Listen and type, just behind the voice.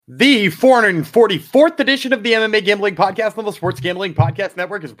The 444th edition of the MMA Gambling Podcast on the Sports Gambling Podcast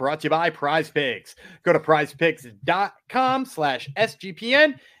Network is brought to you by Prize Picks. Go to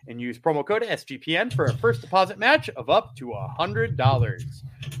prizepicks.com/SGPN and use promo code SGPN for a first deposit match of up to $100.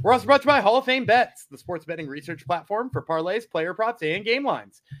 We're also brought to you by Hall of Fame Bets, the sports betting research platform for parlays, player props, and game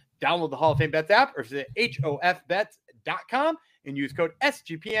lines. Download the Hall of Fame Bets app or visit HOFBets.com and use code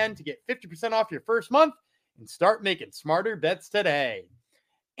SGPN to get 50% off your first month and start making smarter bets today.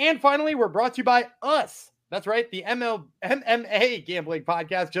 And finally, we're brought to you by us. That's right. The MMA Gambling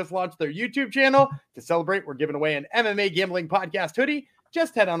Podcast just launched their YouTube channel. To celebrate, we're giving away an MMA Gambling Podcast hoodie.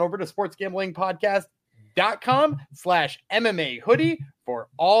 Just head on over to sportsgamblingpodcast.com/MMA hoodie for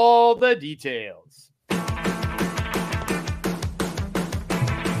all the details.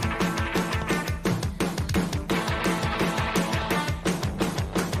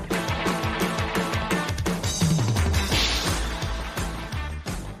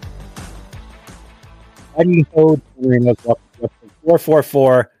 Code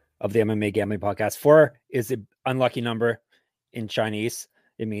 444 of the MMA Gambling Podcast. 4 is an unlucky number in Chinese.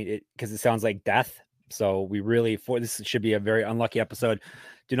 I mean, because it sounds like death. So this should be a very unlucky episode.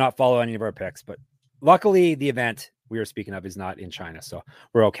 Do not follow any of our picks. But luckily, the event we are speaking of is not in China. So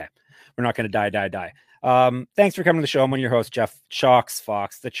we're okay. We're not going to die. Thanks for coming to the show. I'm one of your hosts, Jeff Chalks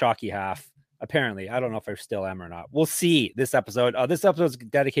Fox, the chalky half. Apparently, I don't know if I still am or not. We'll see this episode. This episode is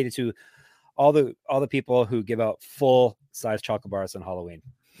dedicated to all the people who give out full size chocolate bars on Halloween.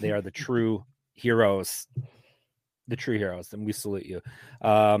 They are the true heroes, and we salute you.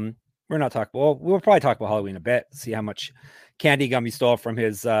 We're not talking. Well, we'll probably talk about Halloween a bit. See how much candy Gumby stole from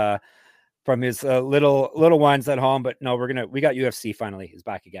his little ones at home. But no, we got UFC finally is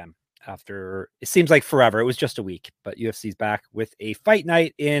back again after it seems like forever. It was just a week, but UFC's back with a fight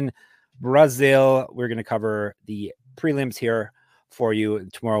night in Brazil. We're gonna cover the prelims here for you.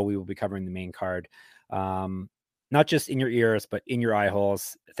 Tomorrow we will be covering the main card, not just in your ears but in your eye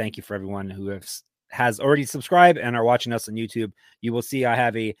holes. Thank you for everyone who has already subscribed and are watching us on YouTube. You will see I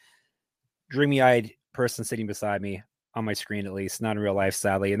have a dreamy-eyed person sitting beside me on my screen, at least not in real life,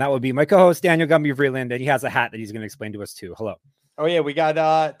 sadly, and that would be my co-host Daniel Gumby Vreeland, and he has a hat that he's going to explain to us too. Hello. Oh yeah, we got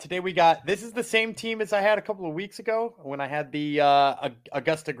this is the same team as I had a couple of weeks ago when I had the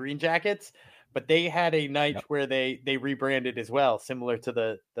Augusta Green Jackets. But they had a night where they rebranded as well, similar to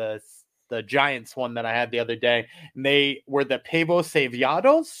the Giants one that I had the other day. And they were the Pavos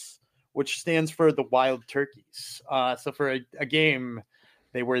Ceviados, which stands for the Wild Turkeys. So for a game,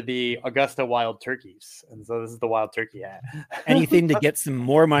 they were the Augusta Wild Turkeys. And so this is the Wild Turkey hat. Anything to get some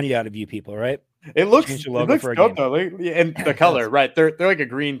more money out of you people, right? It looks dope, though. And the color, right? They're like a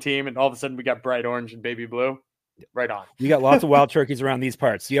green team, and all of a sudden we got bright orange and baby blue. Right on. You got lots of wild turkeys around these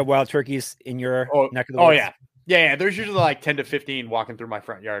parts. Do you have wild turkeys in your neck of the woods? Oh, yeah. There's usually like 10 to 15 walking through my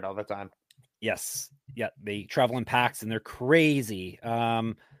front yard all the time. Yes. Yeah. They travel in packs and they're crazy.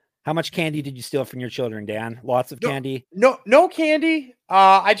 How much candy did you steal from your children, Dan? Lots of candy? No candy.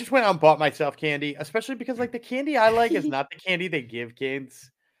 I just went out and bought myself candy, especially because like the candy I like is not the candy they give kids.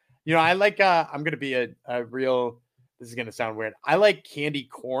 You know, I like, I'm going to be a real, this is going to sound weird. I like candy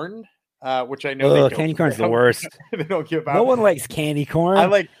corn. Which I know candy corn's the worst. They don't give out. No one likes candy corn. I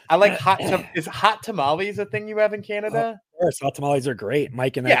like is hot tamales a thing you have in Canada? Of course, hot tamales are great.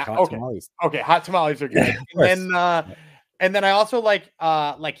 Mike and I hot tamales. Okay, hot tamales are good. And then I also like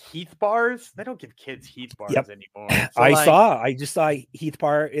Heath bars. They don't give kids Heath bars anymore. So I just saw Heath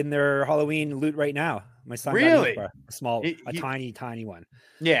bar in their Halloween loot right now. My son really got a tiny one.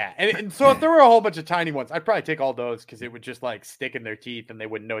 Yeah, and so if there were a whole bunch of tiny ones, I'd probably take all those because it would just like stick in their teeth and they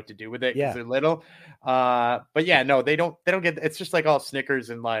wouldn't know what to do with it because they're little. But yeah, no, they don't get. It's just like all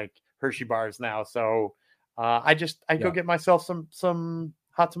Snickers and like Hershey bars now. So I go get myself some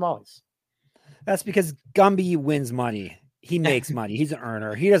hot tamales. That's because Gumby wins money. He makes money. He's an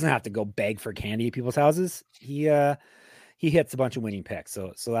earner. He doesn't have to go beg for candy at people's houses. He hits a bunch of winning picks.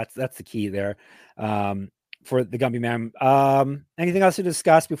 So that's the key there. For the Gumby man. Anything else to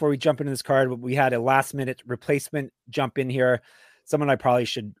discuss before we jump into this card? We had a last minute replacement jump in here. Someone I probably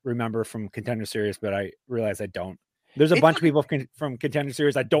should remember from Contender Series, but I realize I don't. There's a bunch of people from Contender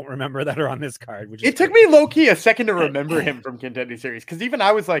Series I don't remember that are on this card. It took me low key a second to remember him from Contender Series because even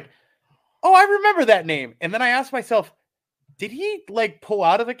I was like, oh, I remember that name. And then I asked myself, did he like pull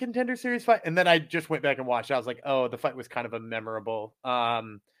out of the Contender Series fight? And then I just went back and watched. I was like, oh, the fight was kind of a memorable.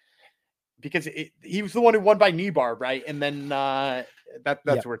 Because he was the one who won by knee bar, right? And then that's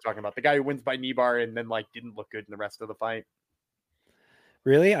what we're talking about. The guy who wins by knee bar and then like didn't look good in the rest of the fight.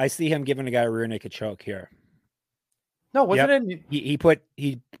 Really? I see him giving a guy a rear naked choke here. No, wasn't it? He put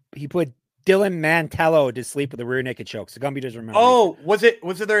Dylan Mantello to sleep with a rear naked choke. So Gumby doesn't remember. Oh, was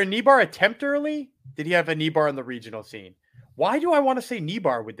there a knee bar attempt early? Did he have a knee bar in the regional scene? Why do I want to say knee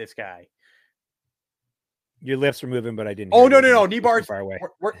bar with this guy? Your lips were moving, but I didn't. Oh, no. Knee bars. Far away.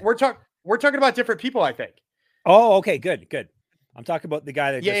 We're talking about different people, I think. Oh, okay. Good. I'm talking about the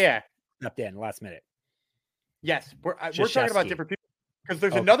guy that just stepped in last minute. Yes. We're talking about different people because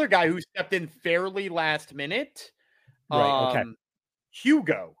there's another guy who stepped in fairly last minute. Right. Okay.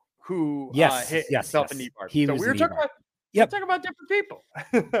 Hugo, who hit himself a knee bar. So we were talking about we're talking about different people.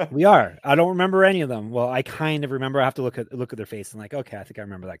 We are. I don't remember any of them. Well, I kind of remember. I have to look at their face and like, okay, I think I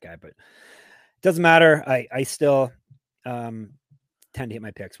remember that guy, but it doesn't matter. I still tend to hit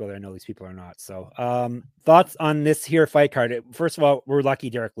my picks whether I know these people or not. So thoughts on this here fight card. First of all, we're lucky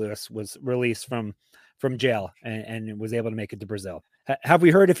Derek Lewis was released from jail and was able to make it to Brazil. Have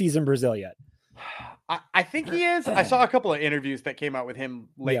we heard if he's in Brazil yet? I think he is. I saw a couple of interviews that came out with him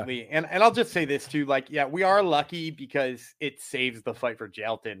lately. And I'll just say this too, like, yeah, we are lucky because it saves the fight for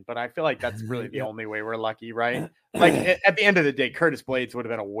Jalton, but I feel like that's really the only way we're lucky, right? Like at the end of the day, Curtis Blades would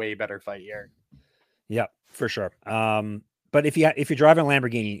have been a way better fight here. Yeah, for sure. But if you're driving a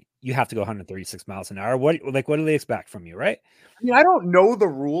Lamborghini, you have to go 136 miles an hour. What do they expect from you, right? I mean, I don't know the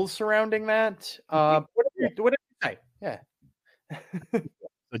rules surrounding that. What did you say? Yeah.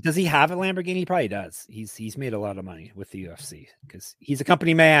 But does he have a Lamborghini? He probably does. He's made a lot of money with the UFC because he's a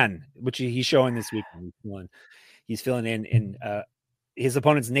company man, which he's showing this week. He's filling in his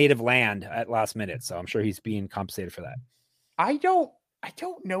opponent's native land at last minute, so I'm sure he's being compensated for that. I don't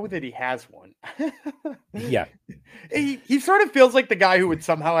know that he has one. Yeah. He sort of feels like the guy who would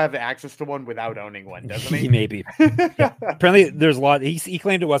somehow have access to one without owning one, doesn't he? Maybe. Yeah. Apparently there's a lot. He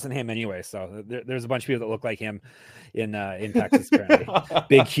claimed it wasn't him anyway. So there's a bunch of people that look like him in Texas currently.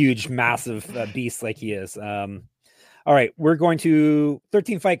 Big, huge, massive beast like he is. All right. We're going to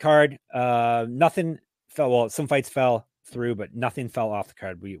 13 fight card. Nothing fell. Well, some fights fell through, but nothing fell off the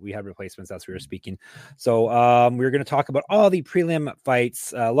card. We had replacements as we were speaking. So we were going to talk about all the prelim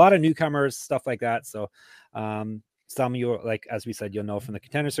fights, a lot of newcomers, stuff like that. So some you, like as we said, you'll know from the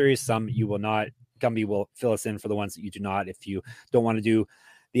Contender Series, some you will not. Gumby will fill us in for the ones that you do not. If you don't want to do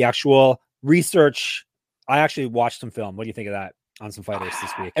the actual research, I actually watched some film. What do you think of that on some fighters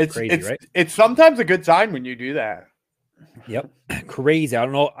this week? It's crazy, right? It's sometimes a good sign when you do that. Yep. Crazy. I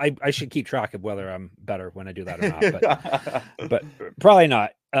don't know. I should keep track of whether I'm better when I do that or not, but probably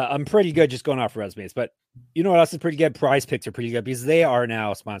not. I'm pretty good just going off resumes, but you know what else is pretty good? Prize Picks are pretty good because they are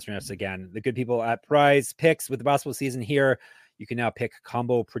now sponsoring us again. The good people at Prize Picks, with the basketball season here, you can now pick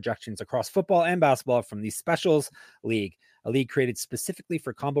combo projections across football and basketball from the Specials League, a league created specifically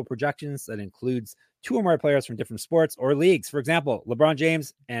for combo projections that includes 2 or more players from different sports or leagues. For example, LeBron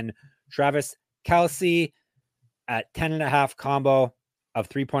James and Travis Kelce at 10.5 combo of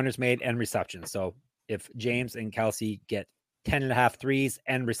 3-pointers made and receptions. So if James and Kelce get 10.5 threes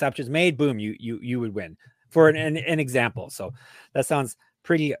and receptions made, boom, you would win for an example. So that sounds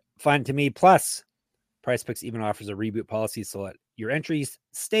pretty fun to me. Plus, Prize Picks even offers a reboot policy so that your entries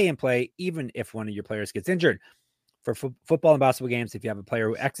stay in play even if one of your players gets injured. For football and basketball games, if you have a player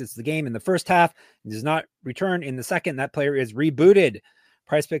who exits the game in the first half and does not return in the second, that player is rebooted.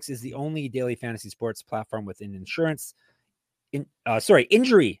 Prize Picks is the only daily fantasy sports platform with an injury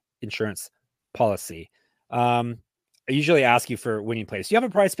insurance policy. I usually ask you for winning plays. Do you have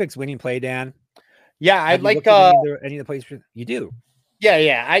a Prize Picks winning play, Dan? Yeah, I'd like any of the plays you do.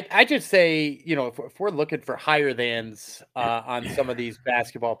 Yeah. I just say, if we're looking for higher thans on some of these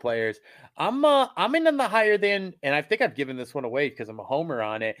basketball players, I'm in the higher than, and I think I've given this one away because I'm a homer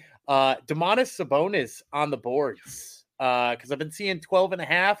on it. Domantas Sabonis on the boards. Because I've been seeing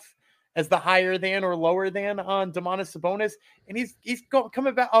 12.5 as the higher than or lower than on Domantas Sabonis, and he's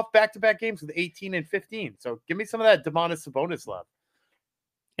coming back off back-to-back games with 18 and 15. So give me some of that Domantas Sabonis love.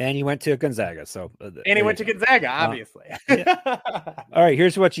 And he went to Gonzaga, Gonzaga, obviously. Yeah. All right,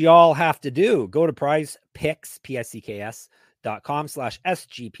 here's what you all have to do: go to Prize Picks,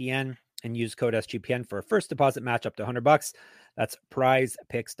 PICKS.com/SGPN, and use code SGPN for a first deposit match up to $100. That's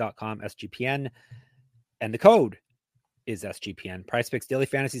prizepicks.com/SGPN, and the code is SGPN. Prize Picks Daily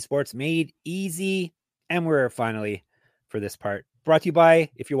Fantasy Sports made easy. And we're finally, for this part, brought to you by,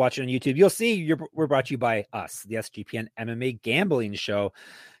 if you're watching on YouTube, you'll see we're brought to you by us, the SGPN MMA Gambling Show,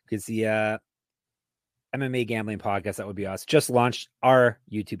 because the MMA Gambling Podcast, that would be us, just launched our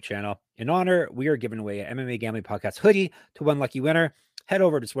YouTube channel. In honor, we are giving away an MMA Gambling Podcast hoodie to one lucky winner. Head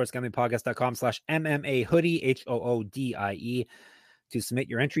over to sportsgamblingpodcast.com/MMA hoodie, HOODIE, to submit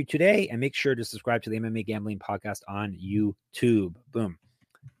your entry today, and make sure to subscribe to the MMA Gambling Podcast on YouTube. Boom.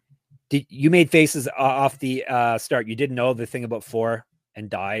 You made faces off the start. You didn't know the thing about 4 and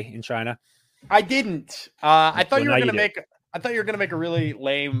die in China? I didn't. I thought Well, you now were you gonna do. make. I thought you were gonna make a really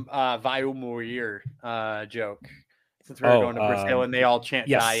lame Vaio Muir joke, since we were going to Brazil and they all chant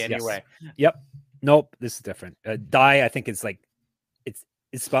die Yes. anyway. Yep. Nope. This is different. Die, I think it's like it's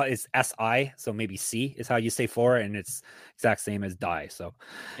spelled it's SI, so maybe C is how you say four, and it's exact same as die. So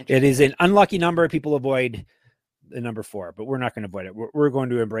it is an unlucky number. People avoid the number 4, but we're not going to avoid it. We're going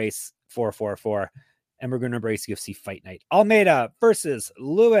to embrace 444, and we're going to embrace UFC Fight Night. Almeida versus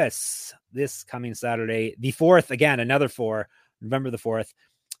Lewis this coming Saturday, the 4th. Again, another 4, November the 4th,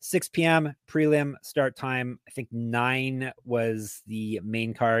 6 p.m. prelim start time. I think 9 was the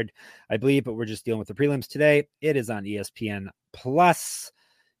main card, I believe, but we're just dealing with the prelims today. It is on ESPN Plus.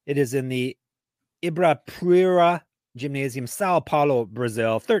 It is in the Ibirapuera Gymnasium, Sao Paulo,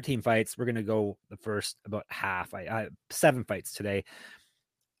 Brazil. 13 fights. We're going to go the first about half. 7 fights today.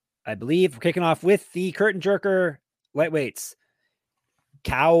 I believe we're kicking off with the curtain jerker lightweights.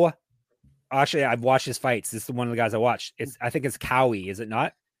 Cow. Actually, I've watched his fights. This is one of the guys I watched. I think it's Cowie, is it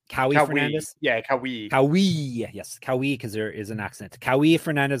not? Cowie Fernandez? Yeah, Cowie. Cowie. Yes, Cowie, because there is an accent. Cowie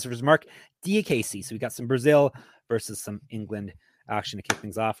Fernandez versus Mark Diakasi. So we got some Brazil versus some England action to kick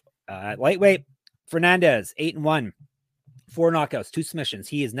things off. Lightweight, Fernandez, 8-1, 4 knockouts, 2 submissions.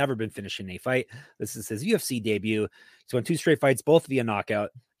 He has never been finished in a fight. This is his UFC debut. He's won 2 straight fights, both via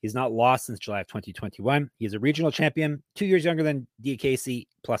knockout. He's not lost since July of 2021. He's a regional champion, 2 years younger than Diakasi,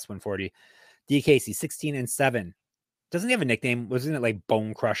 plus 140. Diakasi, 16-7. Doesn't he have a nickname? Wasn't it like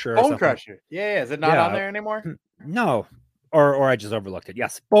Bone Crusher? Bone Crusher. Yeah. Is it not on there anymore? No. Or I just overlooked it.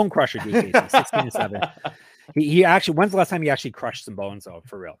 Yes, Bone Crusher Diakasi, 16-7. He actually, when's the last time he actually crushed some bones, though,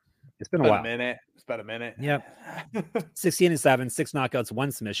 for real? It's been a while. It's about a minute. Yep. 16-7, 6 knockouts,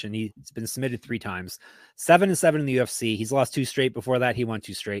 1 submission. He's been submitted 3 times. 7-7 in the UFC. He's lost 2 straight. Before that, he won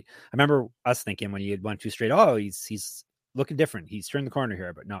 2 straight. I remember us thinking when he had won 2 straight, oh, he's looking different. He's turned the corner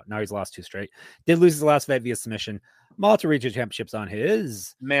here, but no, now he's lost 2 straight. Did lose his last fight via submission. Multiple regional championships on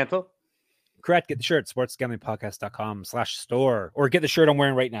his mantle. Correct. Get the shirt, sportsgamblingpodcast.com/store, or get the shirt I'm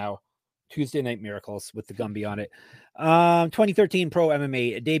wearing right now. Tuesday Night Miracles with the Gumby on it. 2013 Pro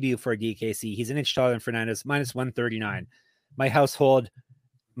MMA debut for DKC. He's an inch taller than Fernandez, minus 139. My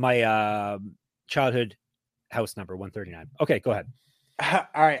childhood house number, 139. Okay, go ahead.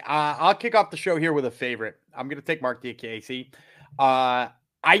 All right. I'll kick off the show here with a favorite. I'm going to take Mark DKC.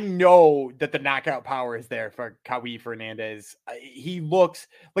 I know that the knockout power is there for Cowie Fernandez. He looks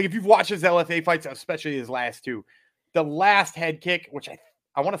like, if you've watched his LFA fights, especially his last 2, the last head kick, which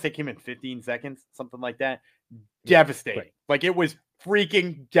I want to say came in 15 seconds, something like that. Devastating. Right. Like, it was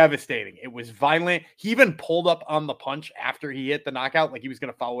freaking devastating. It was violent. He even pulled up on the punch after he hit the knockout. Like, he was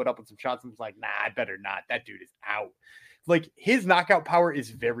going to follow it up with some shots. And was like, nah, I better not. That dude is out. Like, his knockout power is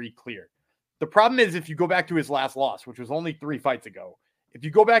very clear. The problem is, if you go back to his last loss, which was only 3 fights ago, if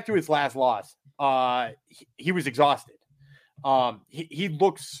you go back to his last loss, he was exhausted. He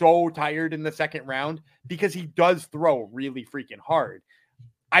looked so tired in the second round because he does throw really freaking hard.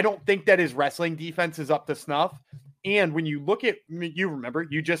 I don't think that his wrestling defense is up to snuff. And when you look at, you remember,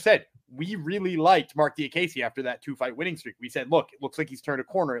 you just said, we really liked Mark Diakasi after that 2-fight winning streak. We said, look, it looks like he's turned a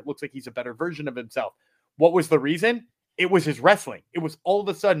corner. It looks like he's a better version of himself. What was the reason? It was his wrestling. It was all of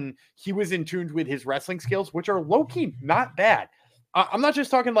a sudden he was in tune with his wrestling skills, which are low-key not bad. I'm not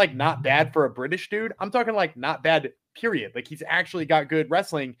just talking like not bad for a British dude. I'm talking like not bad, period. Like, he's actually got good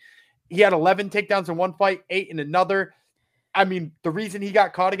wrestling. He had 11 takedowns in one fight, 8 in another. I mean, the reason he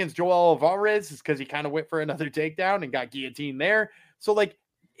got caught against Joel Alvarez is because he kind of went for another takedown and got guillotined there. So, like,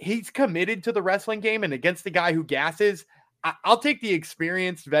 he's committed to the wrestling game, and against the guy who gasses, I'll take the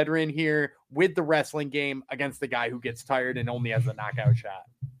experienced veteran here with the wrestling game against the guy who gets tired and only has a knockout shot.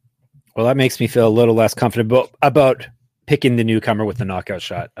 Well, that makes me feel a little less comfortable about picking the newcomer with the knockout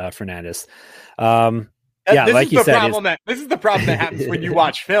shot, Fernandez. Yeah, this like is you the said, this is the problem that happens when you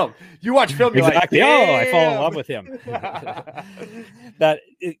watch film. You watch film, you're exactly. like, oh, I fall in love with him.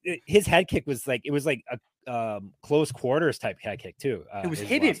 His head kick was like, it was like a close quarters type head kick too. It was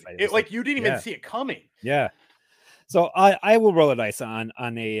hidden. It like you didn't even see it coming. Yeah. So I will roll a dice on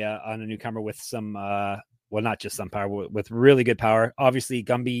a newcomer with some well, not just some power, with really good power. Obviously,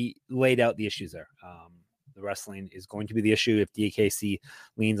 Gumby laid out the issues there. The wrestling is going to be the issue if DKC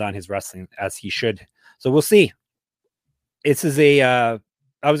leans on his wrestling, as he should. So we'll see. This is I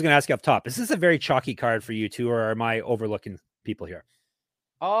was going to ask you up top. Is this a very chalky card for you too, or am I overlooking people here?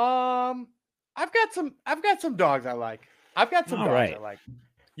 I've got some dogs I like. I like.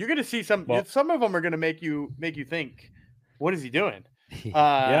 You're going to see some of them are going to make you think, what is he doing?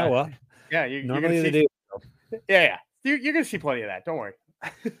 Yeah, well, yeah, you're normally gonna they see, do. Yeah. You're going to see plenty of that. Don't worry.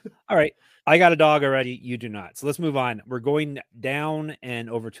 All right. I got a dog already. You do not. So let's move on. We're going down and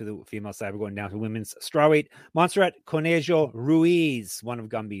over to the female side. We're going down to women's strawweight. Montserrat Conejo Ruiz, one of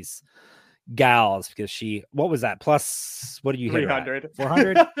Gumby's gals, because she, what was that? Plus, what did you hit? 300.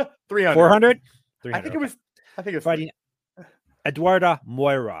 400? 300. 400? I think it was fighting Eduarda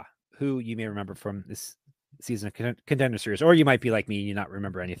Moira, who you may remember from this season of Contender Series, or you might be like me, you not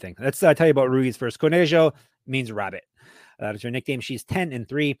remember anything. Let's tell you about Ruiz first. Conejo means rabbit. That is her nickname. She's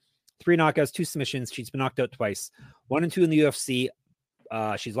 10-3, 3 knockouts, 2 submissions. She's been knocked out twice, 1 and 2 in the UFC.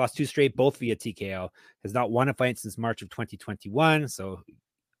 She's lost 2 straight, both via TKO. Has not won a fight since March of 2021. So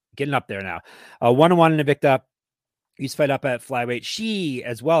getting up there now. 1-1 in Invicta. Used to fight up at flyweight. She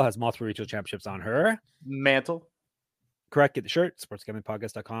as well has multiple regional championships on her mantle. Correct. Get the shirt.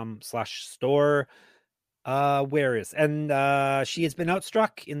 sportsgamblingpodcast.com/store. Where is and she has been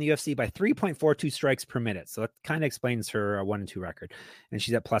outstruck in the UFC by 3.42 strikes per minute. So that kind of explains her 1-2 record. And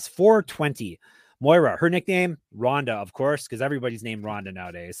she's at plus 420. Moira, her nickname Ronda, of course, because everybody's named Ronda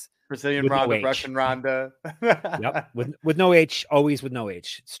nowadays. Brazilian Ronda, no Russian Ronda. Yep, with no H, always with no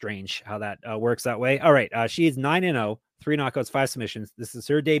H. Strange how that works that way. All right, she is 9-0, 3 knockouts, 5 submissions. This is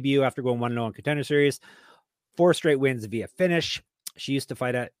her debut after going 1-0 in Contender Series. 4 straight wins via finish. She used to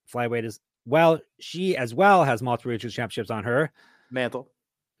fight at flyweight as well. She as well has multiple regional championships on her mantle.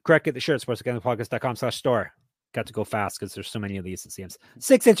 Correct. Get the shirt. sportsgamblingpodcast.com/store. Got to go fast because there's so many of these, it seems.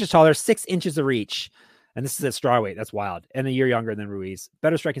 6 inches taller, 6 inches of reach. And this is at strawweight. That's wild. And a year younger than Ruiz.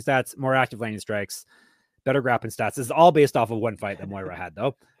 Better striking stats, more active landing strikes, better grappling stats. This is all based off of one fight that Moira had,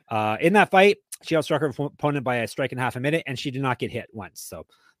 though. In that fight, she outstruck her opponent by a strike in half a minute, and she did not get hit once. So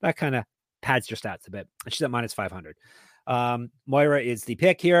that kind of pads your stats a bit. And she's at minus 500. Moira is the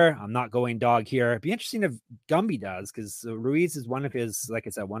pick here. I'm not going dog here. It'd be interesting if Gumby does, because Ruiz is one of his, like I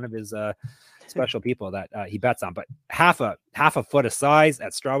said, one of his special people that he bets on. But half a foot of size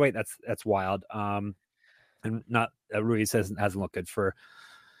at strawweight, that's wild. And not Ruiz hasn't looked good for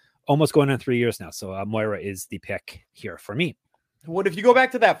almost going on 3 years now. So Moira is the pick here for me. What if you go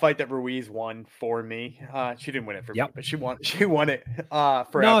back to that fight that Ruiz won for me? She didn't win it for me, but she won it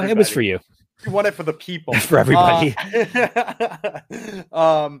for everybody. It was for you. She won it for the people. For everybody.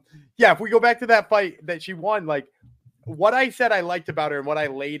 If we go back to that fight that she won, like what I said I liked about her and what I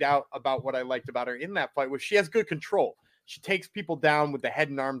laid out about what I liked about her in that fight was she has good control. She takes people down with the head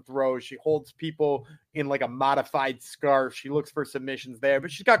and arm throws. She holds people in like a modified scarf. She looks for submissions there,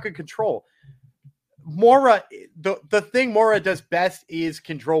 but she's got good control. Moira, the thing Moira does best is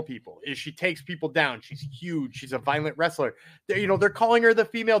control people. Is she takes people down. She's huge. She's a violent wrestler. They're calling her the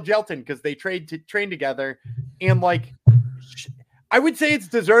female Jelton because they train together, and like I would say it's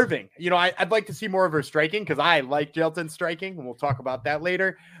deserving. I'd like to see more of her striking because I like Jelton's striking, and we'll talk about that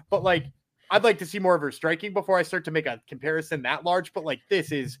later. But like, I'd like to see more of her striking before I start to make a comparison that large. But like,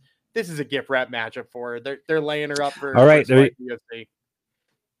 this is a gift wrap matchup for her. They're laying her up for all right. UFC.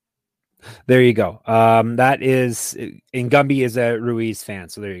 There you go. That is, and Gumby is a Ruiz fan,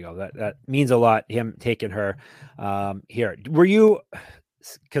 so there you go. That means a lot. Him taking her here. Were you?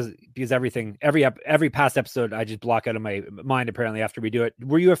 Because every past episode I just block out of my mind. Apparently, after we do it,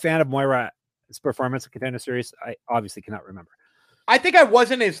 were you a fan of Moira's performance in Contender Series? I obviously cannot remember. I think I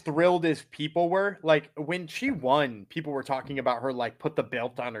wasn't as thrilled as people were. Like when she won, people were talking about her like put the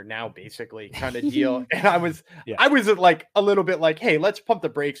belt on her now, basically kind of deal. And I was like a little bit like, hey, let's pump the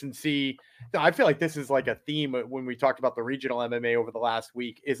brakes and see. I feel like this is like a theme when we talked about the regional MMA over the last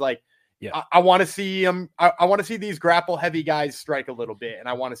week. Is like, I want to see them. I want to see these grapple heavy guys strike a little bit, and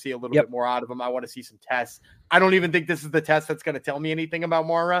I want to see a little bit more out of them. I want to see some tests. I don't even think this is the test that's going to tell me anything about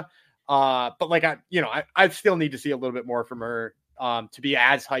Moira. But like I still need to see a little bit more from her. To be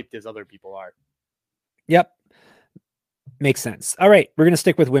as hyped as other people are. Yep. Makes sense. All right. We're going to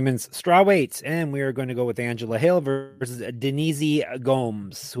stick with women's strawweight, and we are going to go with Angela Hill versus Denise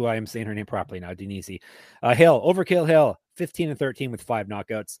Gomes, who I am saying her name properly now. Denise Hill, Overkill Hill, 15-13 with 5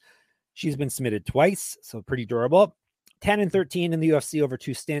 knockouts. She's been submitted twice, so pretty durable. 10-13 in the UFC over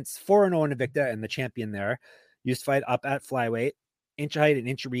 2 stints, 4-0 in Invicta, and the champion there. Used to fight up at flyweight, inch height and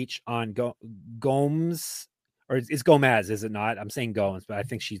inch reach on Gomes. Or it's Gomez, is it not? I'm saying Gomes, but I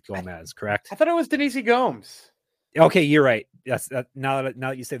think she's Gomez, correct? I thought it was Denise Gomes. Okay, you're right. Yes, now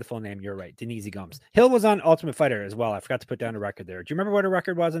that you say the full name, you're right. Denise Gomes. Hill was on Ultimate Fighter as well. I forgot to put down a record there. Do you remember what her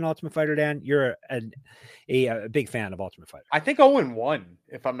record was in Ultimate Fighter, Dan? You're a big fan of Ultimate Fighter. I think 0-1,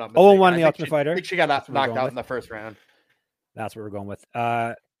 if I'm not mistaken. 0-1 in the Ultimate Fighter. I think she got knocked out in the first round. That's what we're going with.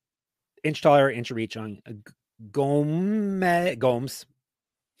 Inch taller, inch reach on Gomes.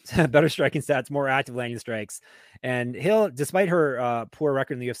 Better striking stats, more active landing strikes. And Hill, despite her poor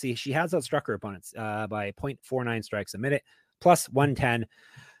record in the UFC, she has outstruck her opponents by 0.49 strikes a minute, plus 110.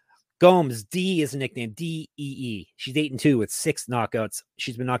 Gomes, D is a nickname, DEE. She's 8-2 with 6 knockouts.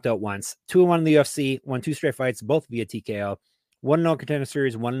 She's been knocked out once. 2-1 in the UFC, won 2 straight fights, both via TKO. 1-0 Contender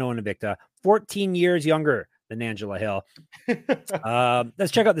Series, 1-0 Invicta. 14 years younger than Angela Hill.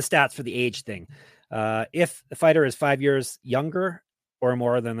 Let's check out the stats for the age thing. If the fighter is 5 years younger or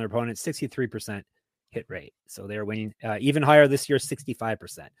more than their opponent, 63% hit rate. So they're winning even higher this year, 65%.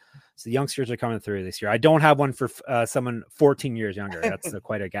 So the youngsters are coming through this year. I don't have one for someone 14 years younger. That's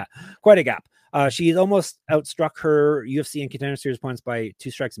quite a gap. She's almost outstruck her UFC and Contender Series points by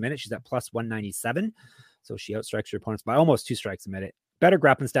 2 strikes a minute. She's at plus 197. So she outstrikes her opponents by almost 2 strikes a minute. Better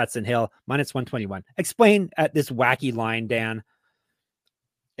grappling stats than Hill, minus 121. Explain at this wacky line, Dan.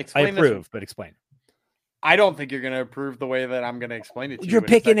 I approve, but explain. I don't think you're going to approve the way that I'm going to explain it to you. You're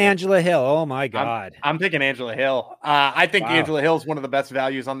picking Angela Hill. Oh, my God. I'm picking Angela Hill. I think Angela Hill is one of the best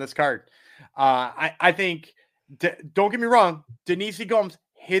values on this card. I think, don't get me wrong, Denise Gomes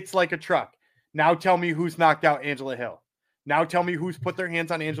hits like a truck. Now tell me who's knocked out Angela Hill. Now tell me who's put their hands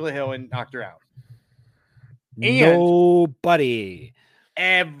on Angela Hill and knocked her out. And nobody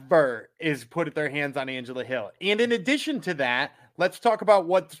ever is put their hands on Angela Hill. And in addition to that, let's talk about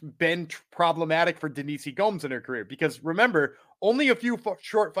what's been problematic for Denise Gomes in her career. Because remember, only a few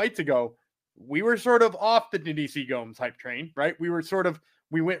short fights ago, we were sort of off the Denise Gomes hype train, right? We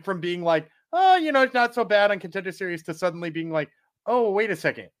went from being like, oh, it's not so bad on Contender Series to suddenly being like, oh, wait a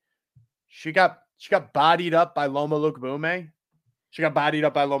second. She got bodied up by Loma Lookboonmee. She got bodied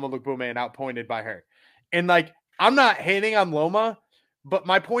up by Loma Lookboonmee and outpointed by her. And I'm not hating on Loma, but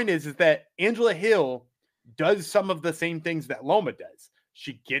my point is that Angela Hill does some of the same things that Loma does.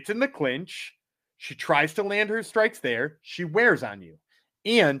 She gets in the clinch. She tries to land her strikes there. She wears on you.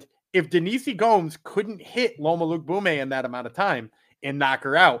 And if Denise Gomes couldn't hit Loma Lookboonmee in that amount of time and knock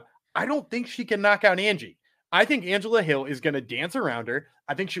her out, I don't think she can knock out Angie. I think Angela Hill is going to dance around her.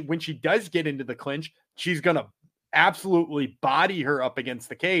 I think when she does get into the clinch, she's going to absolutely body her up against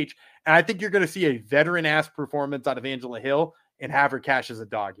the cage. And I think you're going to see a veteran-ass performance out of Angela Hill and have her cash as a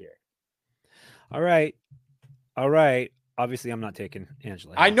dog here. All right. Obviously, I'm not taking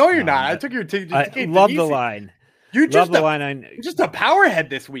Angela Hill. I know you're not. I took your I love the line. You're just a power head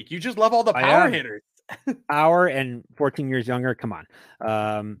this week. You just love all the power hitters. Hour and 14 years younger. Come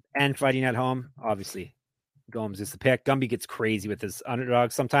on. And fighting at home, obviously. Gomes is the pick. Gumby gets crazy with his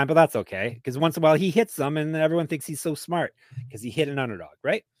underdog sometime, but that's okay. Because once in a while he hits them and everyone thinks he's so smart because he hit an underdog,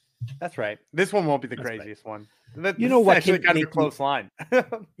 right? That's right. This one won't be the craziest one. You know what? Actually kind of a close line.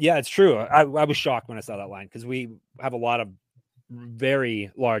 Yeah, it's true. I was shocked when I saw that line because we have a lot of very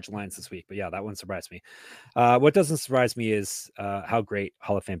large lines this week. But yeah, that one surprised me. What doesn't surprise me is how great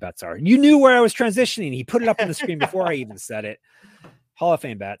Hall of Fame bets are. You knew where I was transitioning. He put it up on the screen before I even said it. Hall of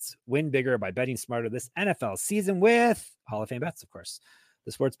Fame bets. Win bigger by betting smarter this NFL season with Hall of Fame bets, of course.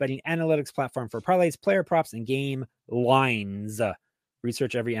 The sports betting analytics platform for parlays, player props, and game lines.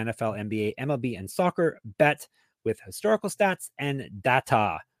 Research every NFL, NBA, MLB, and soccer bet with historical stats and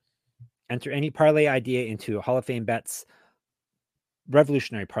data. Enter any parlay idea into Hall of Fame bets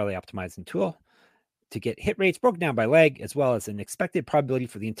revolutionary parlay optimizing tool to get hit rates broken down by leg, as well as an expected probability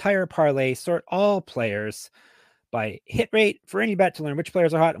for the entire parlay. Sort all players by hit rate for any bet to learn which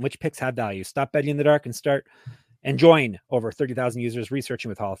players are hot and which picks have value. Stop betting in the dark and join over 30,000 users researching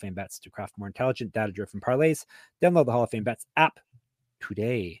with Hall of Fame bets to craft more intelligent, data-driven parlays. Download the Hall of Fame bets app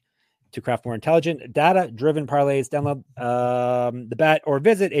today to craft more intelligent, data-driven parlays. Download the bet or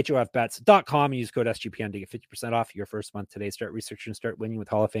visit hofbets.com and use code SGPN to get 50% off your first month today. Start researching and start winning with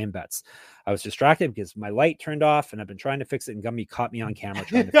Hall of Fame bets. I was distracted because my light turned off and I've been trying to fix it, and Gumby caught me on camera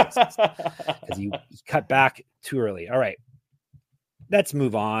trying to fix it because he cut back too early. All right, let's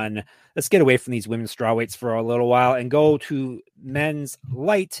move on. Let's get away from these women's strawweights for a little while and go to men's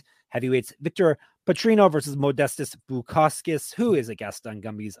light heavyweights. Victor Petrino versus Modestas Bukauskas, who is a guest on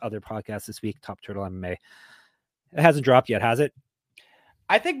Gumby's other podcast this week, Top Turtle MMA. It hasn't dropped yet, has it?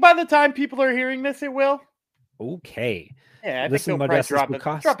 I think by the time people are hearing this, it will. Okay. Yeah, I think they'll probably drop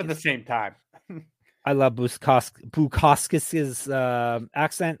at the same time. I love Bukauskas's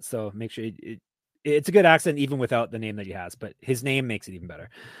accent, so make sure it's a good accent even without the name that he has, but his name makes it even better.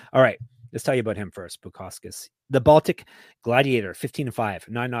 All right, let's tell you about him first. Bukauskas, the Baltic Gladiator, 15-5,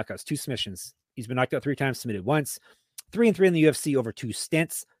 9 knockouts, 2 submissions. He's been knocked out 3 times, submitted once, 3-3 in the UFC over 2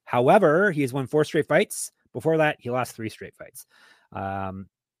 stints. However, he has won 4 straight fights. Before that, he lost 3 straight fights.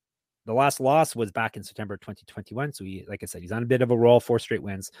 The last loss was back in September 2021. So he, like I said, he's on a bit of a roll, 4 straight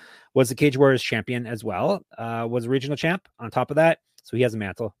wins. Was the Cage Warriors champion as well. Was a regional champ on top of that. So he has a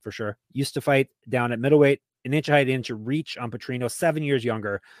mantle for sure. Used to fight down at middleweight, an inch height, inch reach on Petrino, 7 years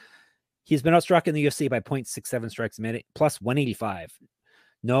younger. He's been outstruck in the UFC by 0.67 strikes a minute, plus 185.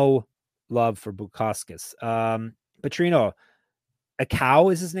 No love for Bukauskas. Petrino, a cow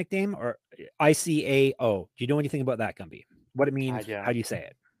is his nickname, or ICAO. Do you know anything about that, Gumby? What it means? How do you say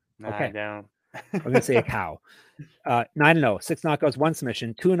it? Okay. I don't. I'm going to say a cow. 9-0, 6 knockouts, 1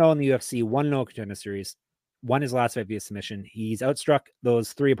 submission, 2-0 in the UFC, 1-0 Contender Series. Won his last fight via submission. He's outstruck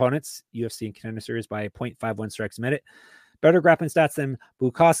those 3 opponents, UFC and Contender Series, by 0.51 strikes a minute. Better grappling stats than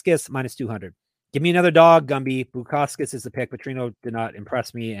Bukauskas, minus 200. Give me another dog, Gumby. Bukauskas is the pick. Petrino did not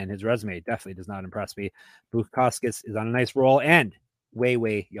impress me, and his resume definitely does not impress me. Bukauskas is on a nice roll and way,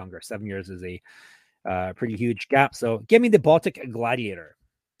 way younger. 7 years is a pretty huge gap. So give me the Baltic Gladiator.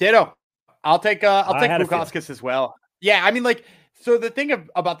 Ditto. I'll take Bukauskas as well. Yeah, I mean, like, so the thing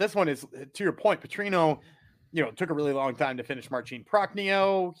about this one is, to your point, Petrino, took a really long time to finish Marcin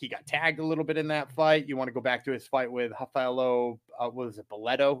Prokhnio. He got tagged a little bit in that fight. You want to go back to his fight with Rafaelo,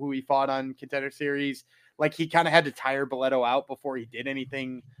 Boleto, who he fought on Contender Series. Like, he kind of had to tire Boleto out before he did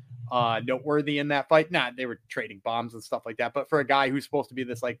anything noteworthy in that fight. They were trading bombs and stuff like that. But for a guy who's supposed to be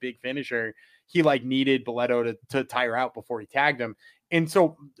this like big finisher, he like needed Boleto to tire out before he tagged him. And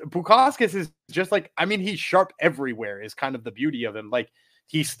so Bukauskas is just like, I mean, he's sharp everywhere is kind of the beauty of him. Like,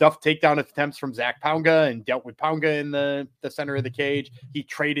 he stuffed takedown attempts from Zach Pounga and dealt with Pounga in the center of the cage. He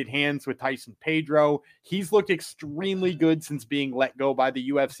traded hands with Tyson Pedro. He's looked extremely good since being let go by the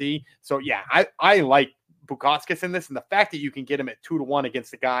UFC. So yeah, I like Bukauskas in this, and the fact that you can get him at 2-1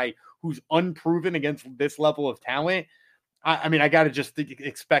 against a guy who's unproven against this level of talent. I mean, I got to just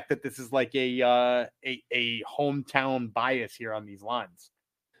expect that this is like a hometown bias here on these lines.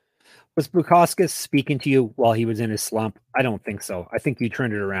 Was Bukauskas speaking to you while he was in his slump? I don't think so. I think you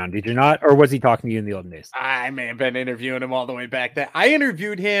turned it around. Did you not? Or was he talking to you in the olden days? I may have been interviewing him all the way back then. I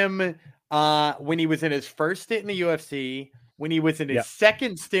interviewed him when he was in his first stint in the UFC, when he was in his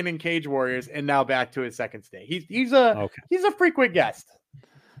second stint in Cage Warriors, and now back to his second stint. He's a frequent guest.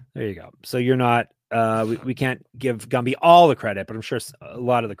 There you go. So you're not we can't give Gumby all the credit, but I'm sure a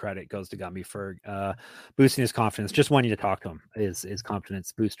lot of the credit goes to Gumby for boosting his confidence. Just wanting to talk to him is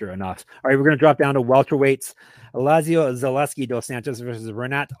confidence booster enough. All right, we're going to drop down to welterweights. Lazio Zaleski dos Santos versus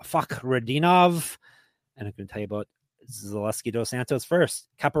Renat Fakhretdinov. And I'm going to tell you about Zaleski dos Santos first.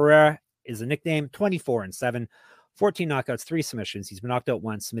 Capoeira is a nickname, 24-7, 14 knockouts, 3 submissions. He's been knocked out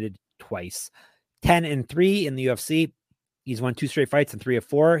once, submitted twice. 10-3 in the UFC. He's won 2 straight fights and 3 of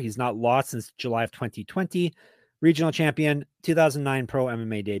 4. He's not lost since July of 2020. Regional champion, 2009 pro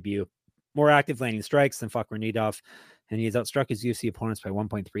MMA debut. More active landing strikes than Fakhretdinov, and he's outstruck his UFC opponents by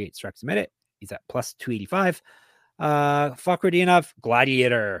 1.38 strikes a minute. He's at plus 285. Fakhretdinov,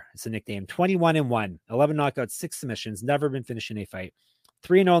 Gladiator. It's a nickname. 21-1, 11 knockouts, 6 submissions. Never been finished in a fight.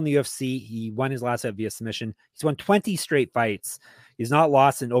 3-0 in the UFC. He won his last fight via submission. He's won 20 straight fights. He's not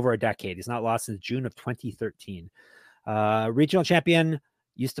lost in over a decade. He's not lost since June of 2013. Regional champion,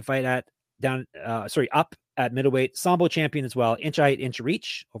 used to fight up at middleweight. Sambo champion as well. Inch height, inch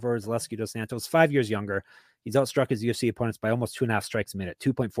reach over Zaleski dos Santos. 5 years younger. He's outstruck his UFC opponents by almost 2.5 strikes a minute.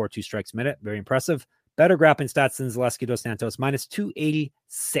 2.42 strikes a minute. Very impressive. Better grappling stats than Zaleski dos Santos. Minus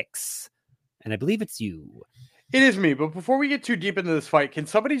 286. And I believe it's you. It is me, but before we get too deep into this fight, can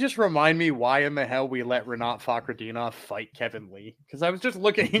somebody just remind me why in the hell we let Renat Fakhretdinov fight Kevin Lee? Because I was just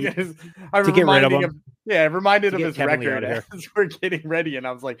looking at his... to get rid of him. I reminded of his record as we're getting ready, and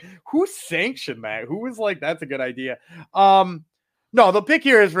I was like, who sanctioned that? Who was like, that's a good idea? No, the pick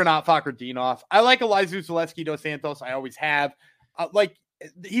here is Renat Fakhretdinov. I like Elizeu Zaleski dos Santos. I always have.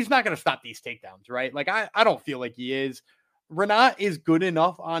 He's not going to stop these takedowns, right? Like, I don't feel like he is. Renat is good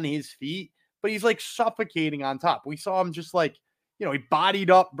enough on his feet, but he's like suffocating on top. We saw him just like, he bodied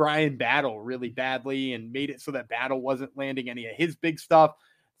up Brian Battle really badly and made it so that Battle wasn't landing any of his big stuff.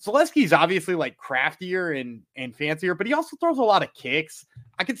 Zaleski's obviously like craftier and fancier, but he also throws a lot of kicks.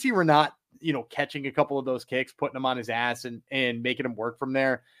 I could see Renat, catching a couple of those kicks, putting him on his ass and making him work from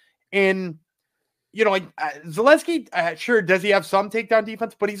there. And, Zaleski, sure, does he have some takedown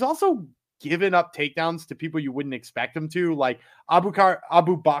defense, but he's also given up takedowns to people you wouldn't expect him to, like Abu Bakar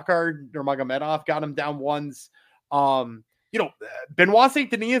Nurmagomedov got him down once. Benoit Saint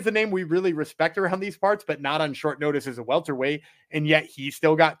Denis is a name we really respect around these parts, but not on short notice as a welterweight, and yet he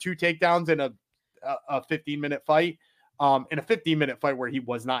still got 2 takedowns in a 15-minute fight. In a 15-minute fight where he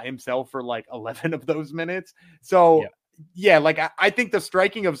was not himself for like 11 of those minutes. So I think the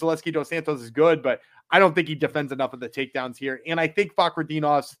striking of Zaleski dos Santos is good, but I don't think he defends enough of the takedowns here. And I think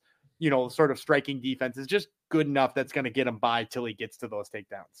Fakhretdinov's sort of striking defense is just good enough that's going to get him by till he gets to those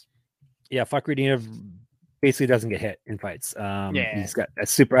takedowns. Yeah, Fakhretdinov basically doesn't get hit in fights. Yeah. He's got a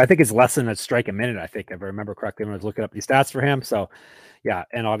super, I think it's less than a strike a minute. I think, if I remember correctly, when I was looking up these stats for him. So yeah.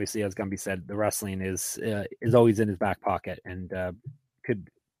 And obviously, as Gumby said, the wrestling is always in his back pocket, and could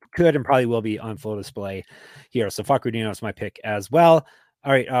and probably will be on full display here. So Faccudino is my pick as well.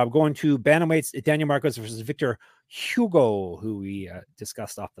 All right, going to bantamweights, Daniel Marcos versus Victor Hugo, who we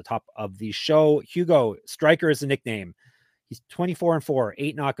discussed off the top of the show. Hugo, striker is the nickname. He's 24-4,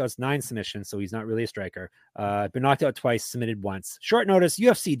 8 knockouts, 9 submissions, so he's not really a striker. Been knocked out twice, submitted once. Short notice,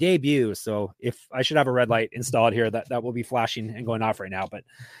 UFC debut. So if I should have a red light installed here, that will be flashing and going off right now. But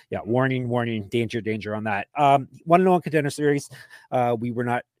yeah, warning, danger on that. 1-0 Contender Series. We were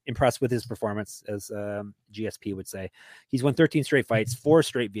not impressed with his performance, as GSP would say. He's won 13 straight fights, 4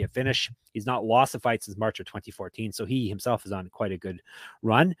 straight via finish. He's not lost a fight since March of 2014, so he himself is on quite a good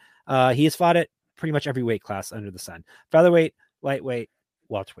run. He has fought at pretty much every weight class under the sun: featherweight, lightweight,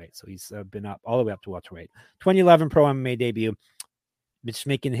 welterweight. So he's been up all the way up to welterweight. 2011 pro MMA debut. Just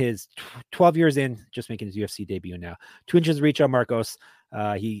making his 12 years in, just making his UFC debut now. 2 inches reach on Marcos.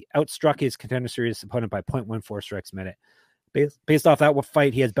 He outstruck his Contender Series opponent by 0.14 strikes a minute. Based off that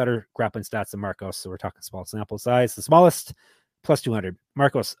fight, he has better grappling stats than Marcos. So we're talking small sample size. The smallest, plus 200.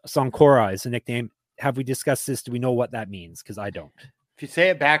 Marcos Soncora is the nickname. Have we discussed this? Do we know what that means? Because I don't. If you say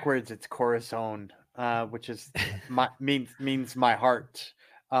it backwards, it's Corazon, which is means my heart.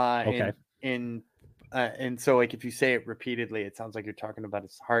 Okay. And so like if you say it repeatedly, it sounds like you're talking about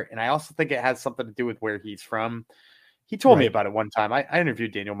his heart. And I also think it has something to do with where he's from. He told me about it one time. I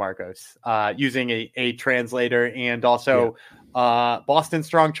interviewed Daniel Marcos using a translator, and also Boston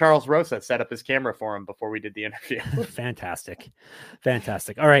Strong Charles Rosa set up his camera for him before we did the interview. Fantastic.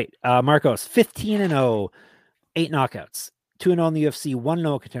 All right, Marcos, 15-0, 8 knockouts. 2-0 in the UFC,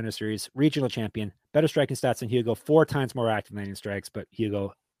 1-0 Contender Series, regional champion, better striking stats than Hugo, 4 times more active landing strikes, but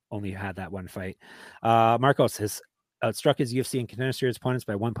Hugo only had that one fight. Marcos has outstruck his UFC and Contender Series opponents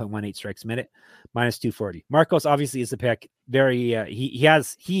by 1.18 strikes a minute, minus 240. Marcos obviously is the pick. Very, he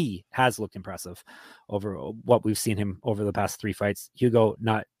has looked impressive over what we've seen him over the past 3 fights. Hugo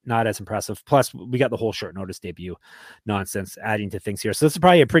not as impressive. Plus, we got the whole short notice debut nonsense adding to things here. So this is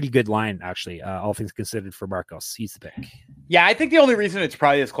probably a pretty good line, actually, all things considered, for Marcos. He's the pick. Yeah, I think the only reason it's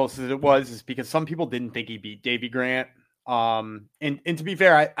probably as close as it was is because some people didn't think he beat Davy Grant. And to be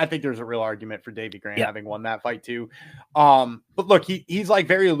fair, I think there's a real argument for Davy Grant having won that fight too. But look, he's like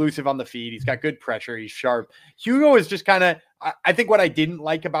very elusive on the feet. He's got good pressure. He's sharp. Hugo is just kind of, I think what I didn't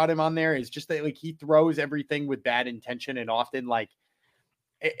like about him on there is just that like he throws everything with bad intention, and often like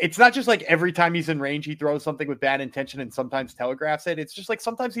it's not just like every time he's in range, he throws something with bad intention and sometimes telegraphs it. It's just like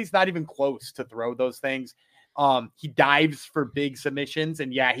sometimes he's not even close to throw those things. He dives for big submissions,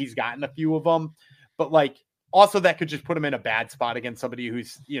 and yeah, he's gotten a few of them, but like, also, that could just put him in a bad spot against somebody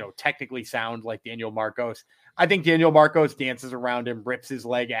who's, technically sound like Daniel Marcos. I think Daniel Marcos dances around him, rips his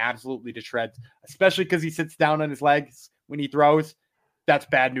leg absolutely to shreds, especially because he sits down on his legs when he throws. That's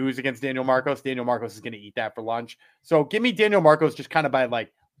bad news against Daniel Marcos. Daniel Marcos is going to eat that for lunch. So give me Daniel Marcos just kind of by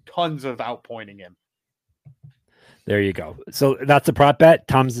like tons of outpointing him. There you go. So that's a prop bet.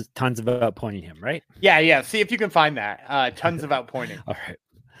 Tons of outpointing him, right? Yeah. See if you can find that. Tons of outpointing.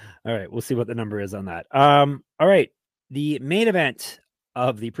 All right, we'll see what the number is on that. All right, the main event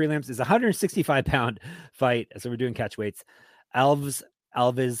of the prelims is a 165-pound fight. So we're doing catch weights. Alves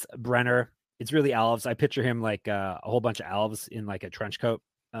Brenner. It's really Alves. I picture him like a whole bunch of Alves in like a trench coat,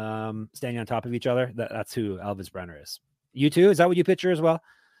 standing on top of each other. That's who Alves Brenner is. You too? Is that what you picture as well?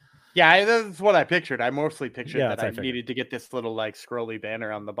 Yeah, that's what I pictured. I mostly pictured that I needed to get this little like scrolly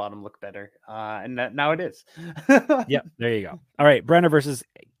banner on the bottom look better. And that now it is. Yeah, there you go. All right, Brenner versus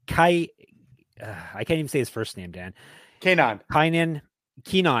I can't even say his first name, Dan. Keenan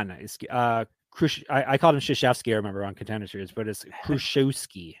is I called him Krzyzewski, I remember, on Contender Series, but it's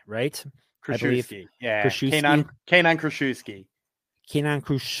Krzyzewski, right? Krzyzewski. Yeah. Krzyzewski. Keenan Krzyzewski. Keenan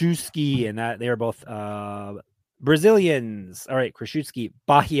Krzyzewski, and that they are both Brazilians. All right, Krzyzewski.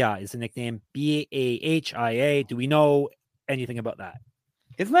 Bahia is the nickname. Bahia. Do we know anything about that?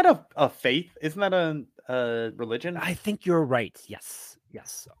 Isn't that a faith? Isn't that a religion? I think you're right. Yes.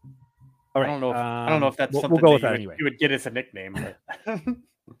 All right. I don't know if that's something we'll go with that anyway. You would get as a nickname, but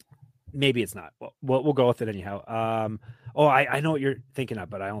maybe it's not. We'll go with it anyhow. I know what you're thinking of,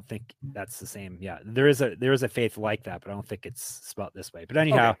 but I don't think that's the same. Yeah, there is a faith like that, but I don't think it's spelled this way. But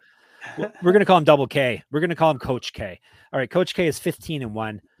anyhow, we're gonna call him Double K. We're gonna call him Coach K. All right, Coach K is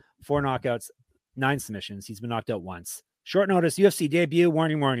 15-1, 4 knockouts, 9 submissions. He's been knocked out once. Short notice UFC debut.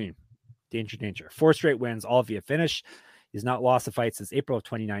 Warning. Danger. 4 straight wins, all via finish. He's not lost a fight since April of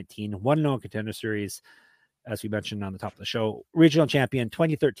 2019. 1-0 Contender Series, as we mentioned on the top of the show. Regional champion,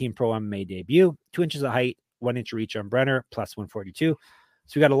 2013 Pro MMA debut. 2 inches of height, 1 inch reach on Brenner, plus 142.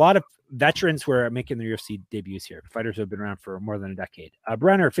 So we got a lot of veterans who are making their UFC debuts here. Fighters who have been around for more than a decade.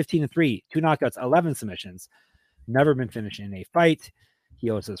 Brenner, 15-3, 2 knockouts, 11 submissions. Never been finished in a fight. He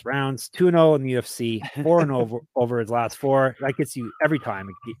owes us rounds. 2-0 in the UFC, 4-0 over his last 4. That gets you every time.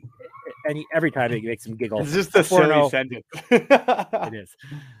 Every time it makes him giggle. It's just a silly sentence. It is.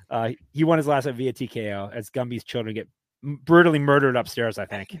 He won his last fight via TKO as Gumby's children get brutally murdered upstairs, I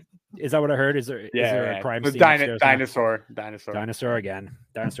think. Is that what I heard? Is there a crime scene upstairs? Dinosaur again.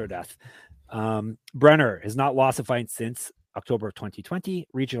 Dinosaur death. Brenner has not lost a fight since October of 2020.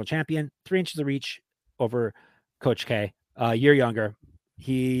 Regional champion, 3 inches of reach over Coach K. A year younger.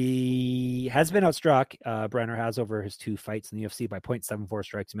 He has been outstruck. Brenner has over his 2 fights in the UFC by 0.74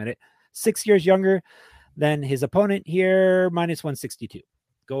 strikes a minute. 6 years younger than his opponent here, minus 162.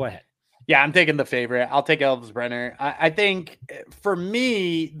 Go ahead. Yeah, I'm taking the favorite. I'll take Elvis Brenner. I think for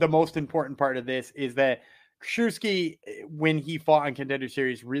me, the most important part of this is that Krzyzewski, when he fought on Contender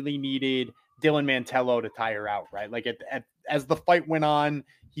Series, really needed Dylan Mantello to tire out, right? Like as the fight went on,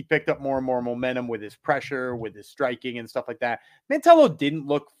 he picked up more and more momentum with his pressure, with his striking and stuff like that. Mantello didn't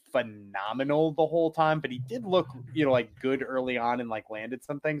look phenomenal the whole time, but he did look, like good early on and like landed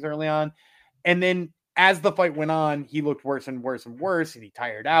some things early on. And then as the fight went on, he looked worse and worse and worse, and he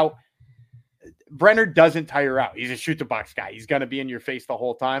tired out. Brenner doesn't tire out. He's a shoot the box guy. He's going to be in your face the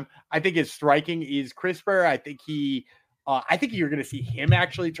whole time. I think his striking is crisper. I think you're going to see him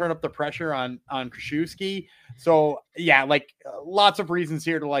actually turn up the pressure on Krzyzewski. So yeah, lots of reasons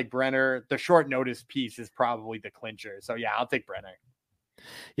here to like Brenner. The short notice piece is probably the clincher. So yeah, I'll take Brenner.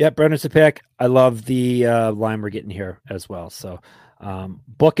 Yeah, Brenner's a pick. I love the line we're getting here as well. So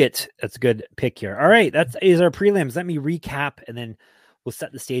book it. That's a good pick here. All right, that is our prelims. Let me recap and then we'll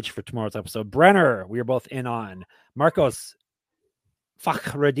set the stage for tomorrow's episode. Brenner, we are both in on. Marcos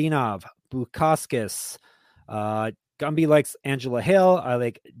Fakhretdinov, Bukauskas. Gumby likes Angela Hill. I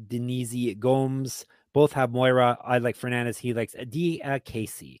like Denise Gomes. Both have Moira. I like Fernandez. He likes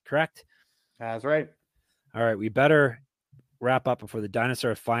Casey. Correct? That's right. All right, we better wrap up before the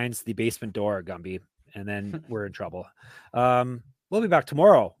dinosaur finds the basement door, Gumby, and then we're in trouble. We'll be back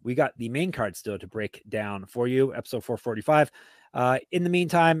tomorrow. We got the main card still to break down for you, episode 445. In the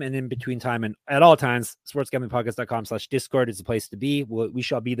meantime and in between time and at all times, sportsgamblingpodcast.com/Discord is the place to be. We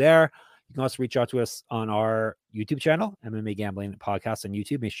shall be there. You can also reach out to us on our YouTube channel, MMA Gambling Podcast on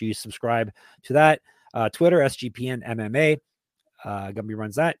YouTube. Make sure you subscribe to that. Twitter, SGPN MMA. Gumby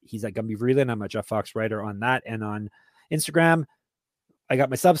runs that. He's at Gumby Vreeland. I'm a Jeff Fox writer on that. And on Instagram, I got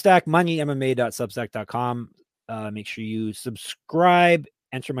my Substack, moneymma.substack.com. Make sure you subscribe.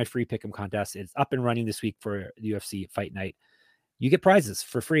 Enter my free pick'em contest. It's up and running this week for the UFC Fight Night. You get prizes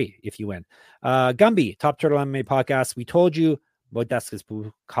for free if you win. Gumby, Top Turtle MMA Podcast. We told you Modestas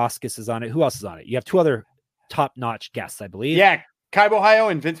Bukauskas is on it. Who else is on it? You have 2 other top-notch guests, I believe. Yeah, Kaibo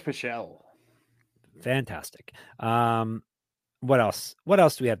Hayo and Vince Pichel. Fantastic. What else? What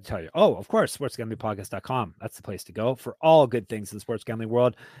else do we have to tell you? Oh, of course, sportsgamblingpodcast.com. That's the place to go for all good things in the sports gambling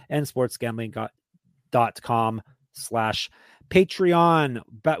world, and sportsgambling.com/Patreon.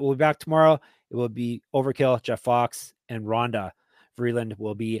 We'll be back tomorrow. It will be Overkill, Jeff Fox, and Rhonda Vreeland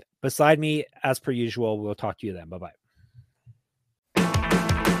will be beside me as per usual. We'll talk to you then. Bye-bye.